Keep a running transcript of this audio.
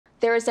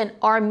There is an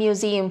art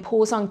museum in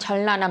Boseong,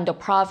 Jeollanam-do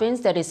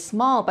Province that is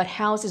small but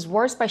houses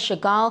works by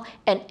Chagall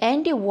and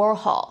Andy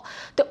Warhol.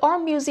 The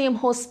art museum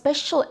hosts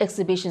special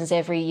exhibitions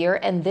every year,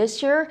 and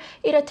this year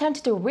it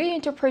attempted to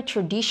reinterpret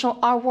traditional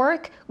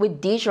artwork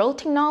with digital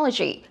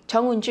technology.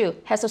 Jeong Eun-joo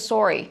has a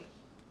story.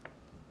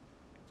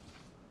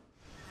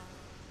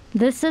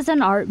 This is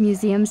an art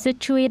museum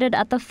situated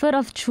at the foot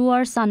of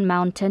Juwol-san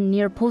Mountain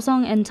near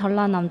Boseong in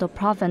Jeollanam-do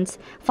Province,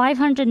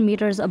 500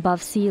 meters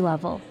above sea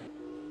level.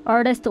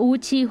 Artist Oh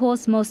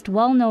Ji-ho's most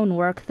well-known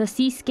work, the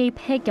seascape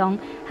Haegyeong,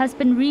 has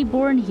been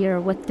reborn here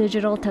with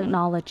digital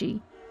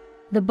technology.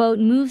 The boat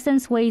moves and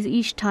sways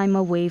each time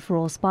a wave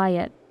rolls by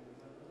it.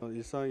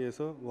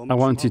 I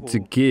wanted to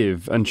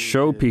give and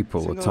show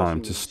people a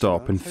time to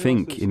stop and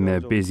think in their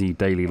busy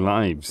daily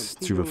lives,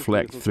 to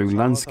reflect through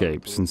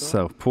landscapes and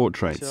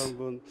self-portraits.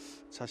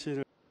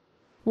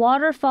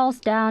 Water Falls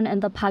Down in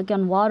the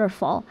Bakyeon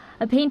Waterfall,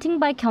 a painting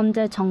by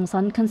Gyeomjae Jeong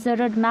Seon,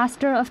 considered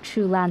master of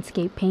true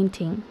landscape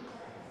painting.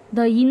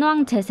 The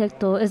Inwang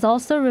Jaesekdo is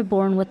also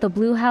reborn with the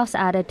blue house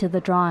added to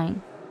the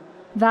drawing.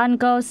 Van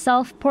Gogh's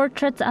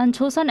self-portraits and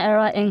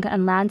Joseon-era ink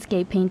and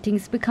landscape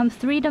paintings become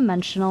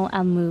three-dimensional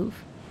and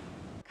move.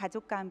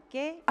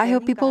 I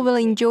hope people will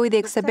enjoy the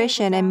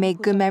exhibition and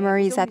make good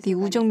memories at the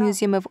Ujong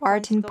Museum of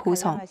Art in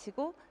Boseong.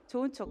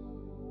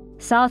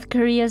 South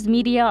Korea's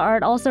media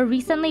art also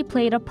recently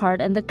played a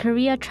part in the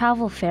Korea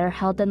Travel Fair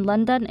held in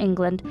London,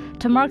 England,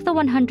 to mark the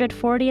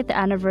 140th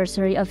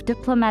anniversary of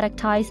diplomatic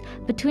ties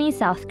between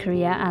South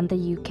Korea and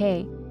the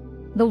UK.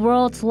 The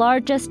world's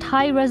largest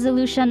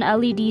high-resolution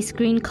LED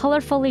screen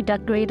colorfully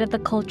decorated the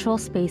cultural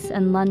space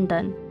in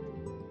London.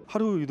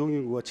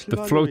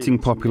 The floating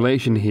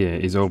population here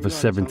is over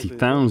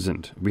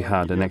 70,000. We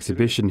had an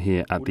exhibition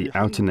here at the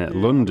Outernet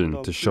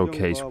London to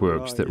showcase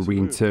works that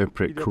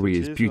reinterpret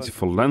Korea's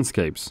beautiful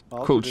landscapes,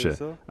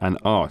 culture, and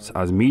art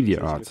as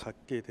media art.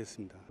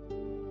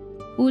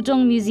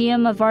 Ujong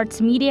Museum of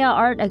Art's media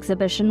art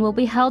exhibition will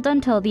be held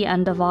until the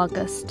end of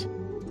August.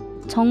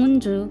 Jeong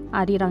Eun-joo,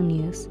 Arirang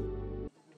News.